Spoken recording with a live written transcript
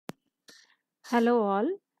Hello all.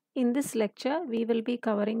 In this lecture, we will be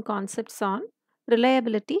covering concepts on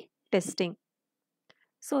reliability testing.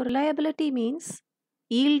 So, reliability means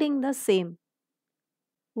yielding the same.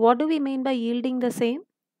 What do we mean by yielding the same?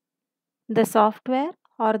 The software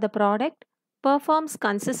or the product performs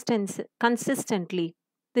consistently.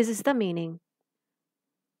 This is the meaning.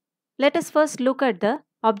 Let us first look at the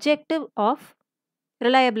objective of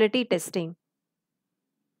reliability testing.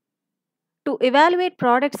 To evaluate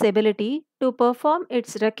product's ability to perform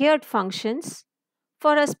its required functions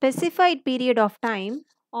for a specified period of time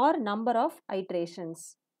or number of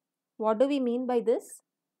iterations. What do we mean by this?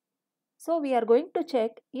 So, we are going to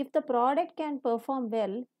check if the product can perform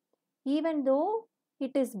well even though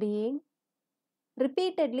it is being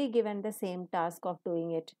repeatedly given the same task of doing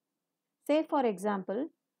it. Say, for example,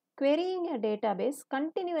 querying a database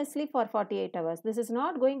continuously for 48 hours. This is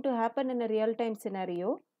not going to happen in a real time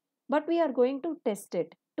scenario, but we are going to test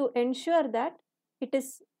it to ensure that it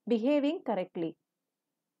is behaving correctly.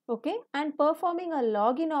 Okay, and performing a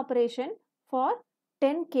login operation for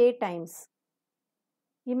 10k times.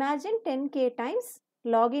 Imagine 10k times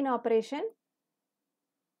login operation.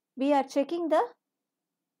 We are checking the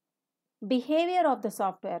behavior of the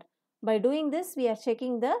software. By doing this, we are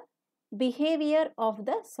checking the behavior of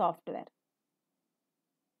the software.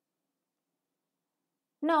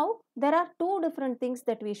 Now, there are two different things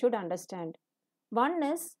that we should understand. One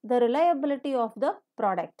is the reliability of the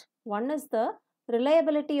product. One is the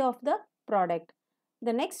reliability of the product.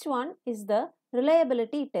 The next one is the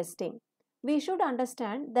reliability testing. We should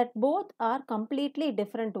understand that both are completely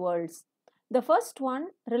different worlds. The first one,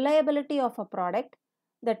 reliability of a product,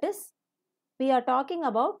 that is, we are talking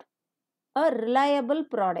about a reliable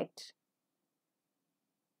product.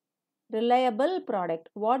 Reliable product.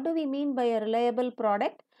 What do we mean by a reliable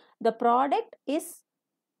product? The product is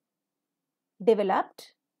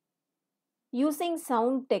developed using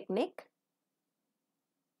sound technique.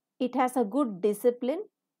 It has a good discipline.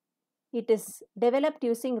 It is developed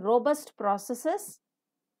using robust processes.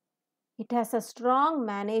 It has a strong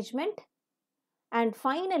management. And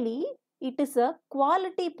finally, it is a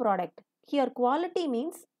quality product. Here, quality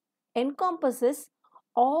means encompasses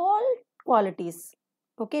all qualities.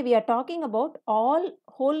 Okay, we are talking about all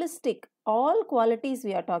holistic, all qualities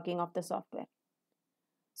we are talking of the software.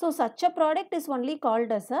 So, such a product is only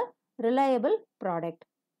called as a reliable product.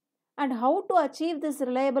 And how to achieve this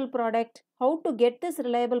reliable product, how to get this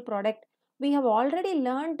reliable product, we have already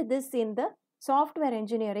learned this in the software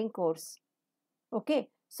engineering course. Okay,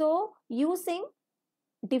 so using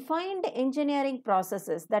defined engineering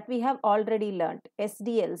processes that we have already learned,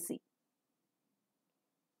 SDLC.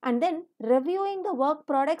 And then reviewing the work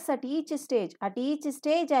products at each stage. At each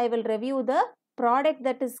stage, I will review the product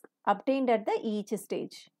that is obtained at the each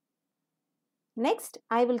stage. Next,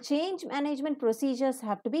 I will change management procedures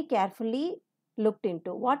have to be carefully looked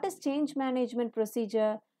into. What is change management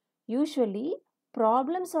procedure? Usually,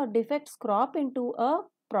 problems or defects crop into a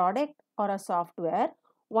product or a software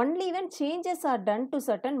only when changes are done to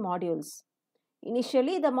certain modules.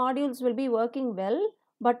 Initially, the modules will be working well,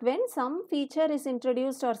 but when some feature is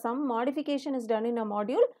introduced or some modification is done in a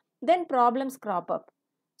module, then problems crop up.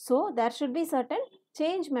 So, there should be certain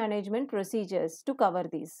change management procedures to cover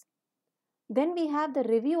these. Then we have the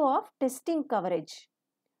review of testing coverage.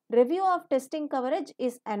 Review of testing coverage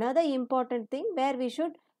is another important thing where we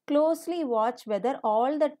should closely watch whether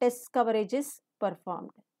all the test coverage is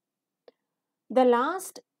performed. The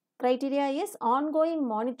last criteria is ongoing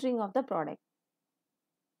monitoring of the product.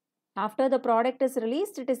 After the product is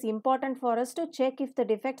released, it is important for us to check if the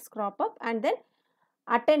defects crop up and then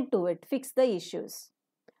attend to it, fix the issues.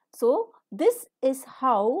 So, this is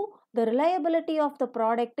how the reliability of the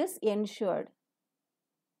product is ensured.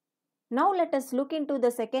 Now, let us look into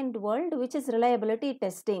the second world, which is reliability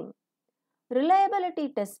testing. Reliability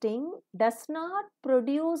testing does not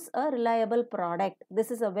produce a reliable product.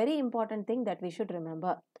 This is a very important thing that we should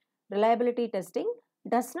remember. Reliability testing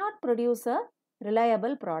does not produce a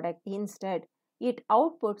reliable product. Instead, it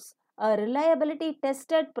outputs a reliability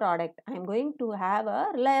tested product. I am going to have a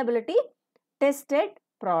reliability tested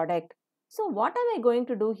product. So, what am I going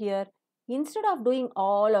to do here? Instead of doing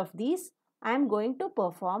all of these, I am going to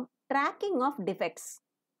perform tracking of defects.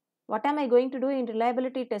 What am I going to do in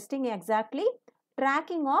reliability testing exactly?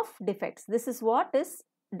 Tracking of defects. This is what is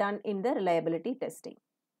done in the reliability testing.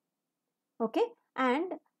 Okay,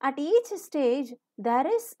 and at each stage, there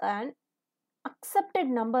is an accepted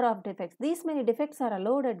number of defects. These many defects are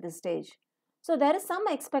allowed at this stage. So, there is some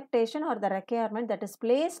expectation or the requirement that is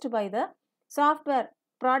placed by the software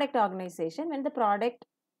product organization when the product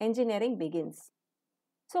engineering begins.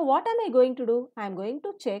 So what am I going to do? I am going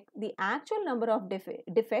to check the actual number of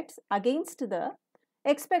defects against the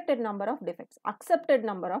expected number of defects, accepted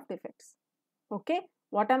number of defects. Okay,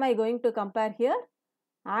 what am I going to compare here?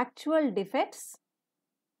 Actual defects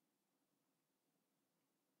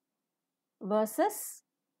versus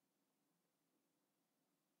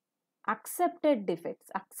accepted defects,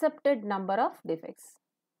 accepted number of defects.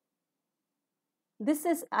 This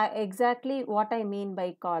is exactly what I mean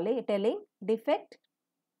by telling defect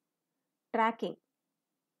tracking.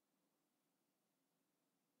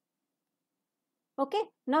 Okay,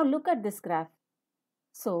 now look at this graph.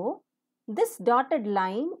 So, this dotted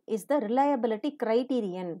line is the reliability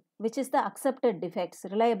criterion, which is the accepted defects,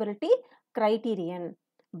 reliability criterion.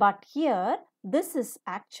 But here, this is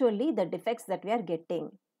actually the defects that we are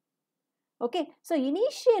getting. Okay, so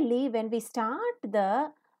initially when we start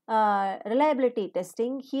the reliability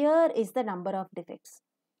testing, here is the number of defects.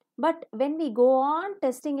 But when we go on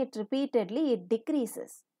testing it repeatedly, it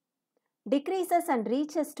decreases and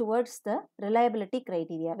reaches towards the reliability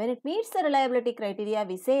criteria. When it meets the reliability criteria,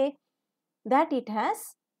 we say that it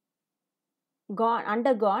has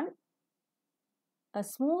undergone a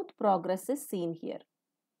smooth progress is seen here.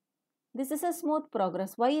 This is a smooth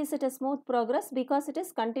progress. Why is it a smooth progress? Because it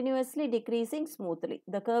is continuously decreasing smoothly.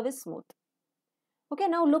 The curve is smooth. Okay,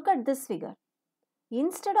 now look at this figure.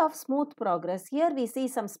 Instead of smooth progress, here we see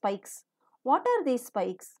some spikes. What are these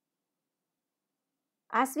spikes?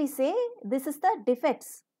 As we say, this is the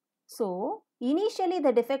defects. So, initially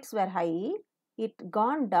the defects were high. It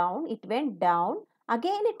gone down. It went down.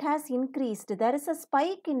 Again, it has increased. There is a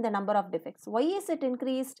spike in the number of defects. Why is it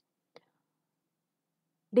increased?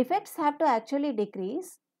 Defects have to actually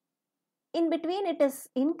decrease. In between, it is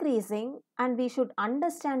increasing, and we should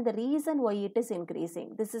understand the reason why it is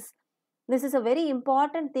increasing. This is a very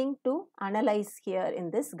important thing to analyze here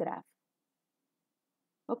in this graph.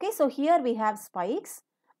 Okay, so here we have spikes,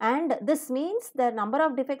 and this means the number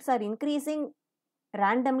of defects are increasing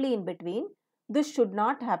randomly in between. This should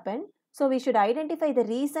not happen. So we should identify the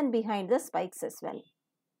reason behind the spikes as well.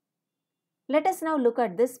 Let us now look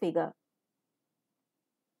at this figure.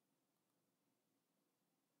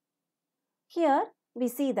 Here we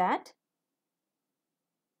see that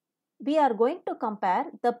we are going to compare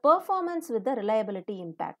the performance with the reliability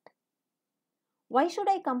impact. Why should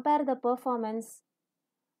I compare the performance?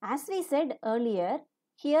 As we said earlier,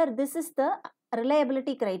 here this is the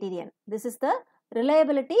reliability criterion. This is the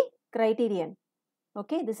reliability criterion.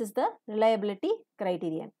 Okay, this is the reliability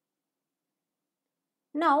criterion.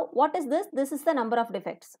 Now, what is this? This is the number of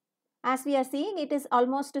defects. As we are seeing, it is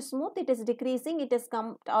almost smooth, it is decreasing, it has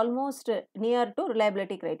come almost near to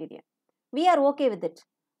reliability criterion. We are okay with it.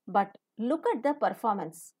 But look at the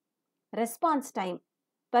performance. Response time.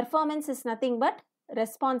 Performance is nothing but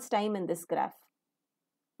response time in this graph.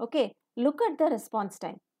 Okay, look at the response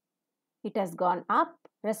time. It has gone up.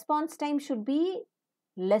 Response time should be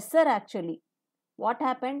lesser actually. What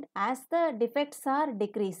happened? As the defects are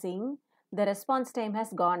decreasing, the response time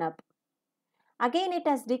has gone up. Again, it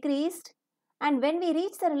has decreased, and when we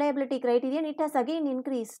reach the reliability criterion, it has again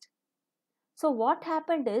increased. So what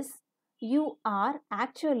happened is, you are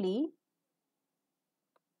actually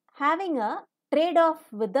having a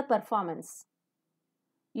trade-off with the performance.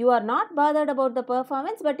 You are not bothered about the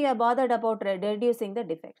performance, but you are bothered about reducing the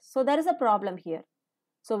defects. So there is a problem here.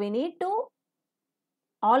 So we need to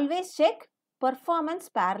always check performance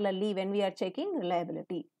parallelly when we are checking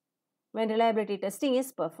reliability, when reliability testing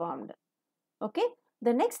is performed. Okay,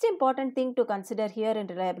 the next important thing to consider here in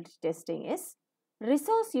reliability testing is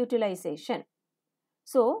resource utilization.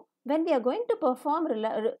 So when we are going to perform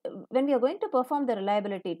the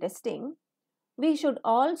reliability testing, we should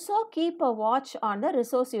also keep a watch on the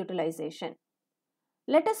resource utilization.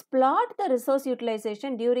 Let us plot the resource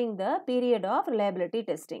utilization during the period of reliability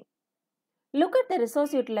testing. Look at the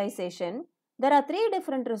resource utilization. There are 3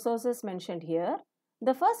 different resources mentioned here.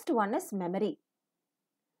 The first one is memory.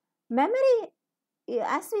 Memory,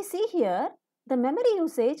 as we see here, the memory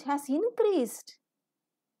usage has increased.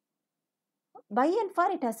 By and far,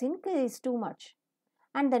 it has increased too much.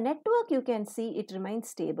 And the network, you can see, it remains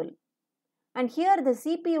stable. And here the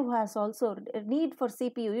CPU has also, need for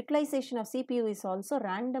CPU, utilization of CPU is also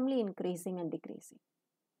randomly increasing and decreasing.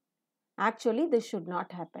 Actually, this should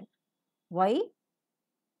not happen. Why?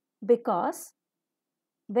 Because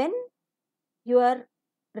when your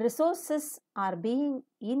resources are being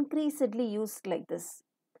increasingly used like this,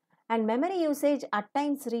 and memory usage at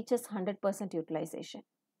times reaches 100% utilization,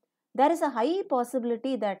 there is a high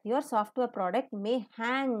possibility that your software product may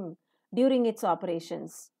hang during its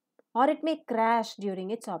operations, or it may crash during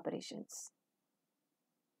its operations.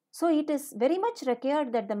 So it is very much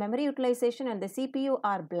required that the memory utilization and the CPU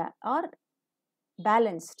are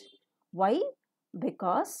balanced. Why?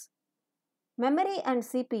 Because memory and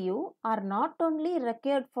CPU are not only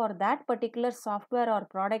required for that particular software or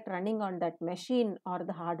product running on that machine or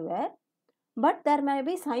the hardware, but there may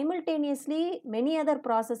be simultaneously many other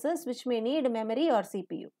processes which may need memory or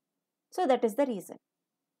CPU. So that is the reason,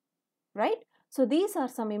 right? So these are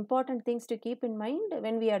some important things to keep in mind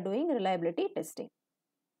when we are doing reliability testing.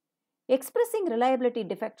 Expressing reliability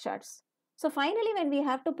defect charts. So finally, when we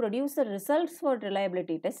have to produce the results for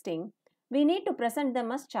reliability testing, we need to present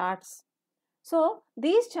them as charts. So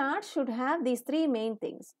these charts should have these three main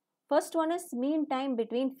things. First one is mean time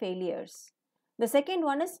between failures. The second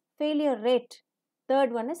one is failure rate.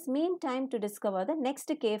 Third one is mean time to discover the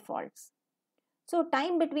next K faults. So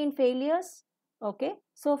time between failures, okay.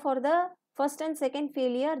 So for the first and second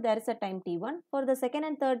failure, there is a time T1. For the second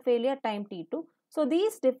and third failure, time T2. So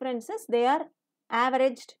these differences, they are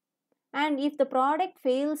averaged. And if the product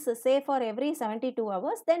fails, say for every 72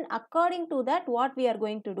 hours, then according to that, what we are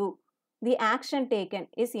going to do, the action taken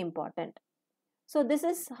is important. So this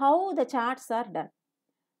is how the charts are done.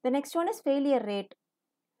 The next one is failure rate.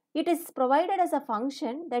 It is provided as a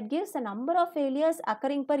function that gives the number of failures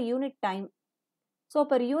occurring per unit time. So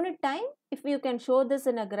per unit time, if you can show this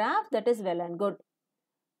in a graph, that is well and good.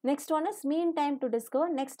 Next one is mean time to discover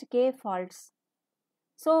next K faults.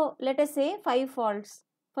 So let us say 5 faults.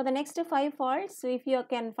 For the next 5 faults, if you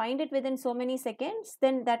can find it within so many seconds,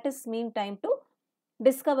 then that is mean time to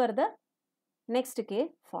discover the next K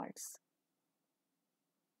faults.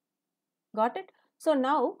 Got it? So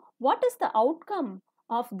now, what is the outcome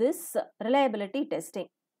of this reliability testing?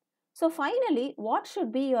 So finally, what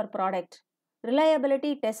should be your product?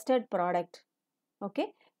 Reliability tested product.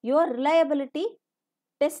 Okay, your reliability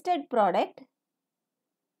tested product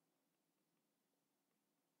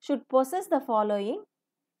should possess the following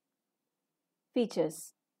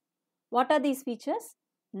features. What are these features?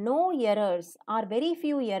 No errors or very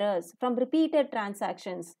few errors from repeated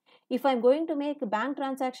transactions. If I am going to make bank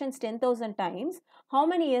transactions 10,000 times, how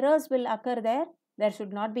many errors will occur there? There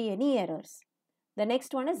should not be any errors. The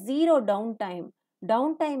next one is zero downtime.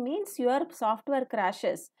 Downtime means your software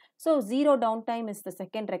crashes. So zero downtime is the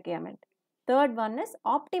second requirement. Third one is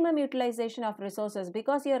optimum utilization of resources,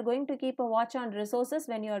 because you are going to keep a watch on resources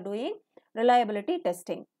when you are doing reliability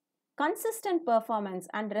testing. Consistent performance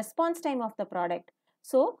and response time of the product.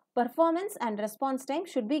 So performance and response time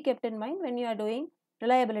should be kept in mind when you are doing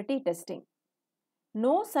reliability testing.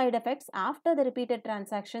 No side effects after the repeated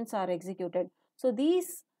transactions are executed. So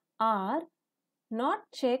these are not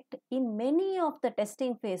checked in many of the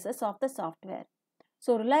testing phases of the software.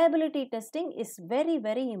 So reliability testing is very,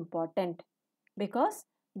 very important, because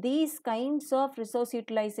these kinds of resource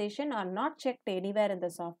utilization are not checked anywhere in the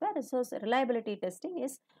software. So reliability testing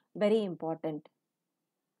is very important.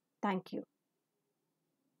 Thank you.